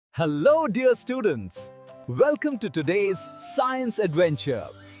Hello, dear students. Welcome to today's science adventure.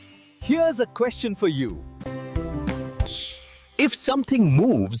 Here's a question for you. If something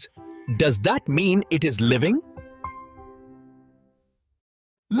moves, does that mean it is living?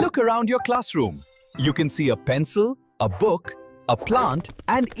 Look around your classroom. You can see a pencil, a book, a plant,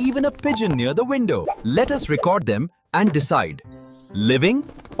 and even a pigeon near the window. Let us record them and decide, living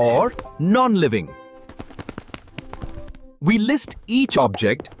or non-living. We list each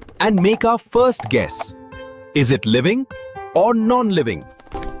object and make our first guess. Is it living or non-living?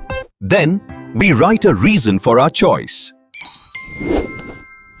 Then, we write a reason for our choice.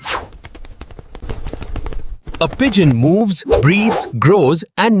 A pigeon moves, breathes, grows,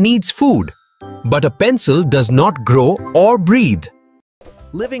 and needs food. But a pencil does not grow or breathe.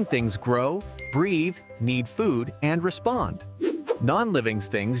 Living things grow, breathe, need food, and respond. Non-living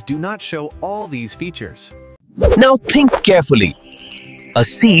things do not show all these features. Now think carefully. A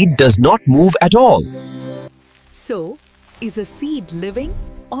seed does not move at all. So, is a seed living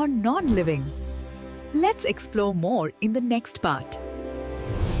or non-living? Let's explore more in the next part.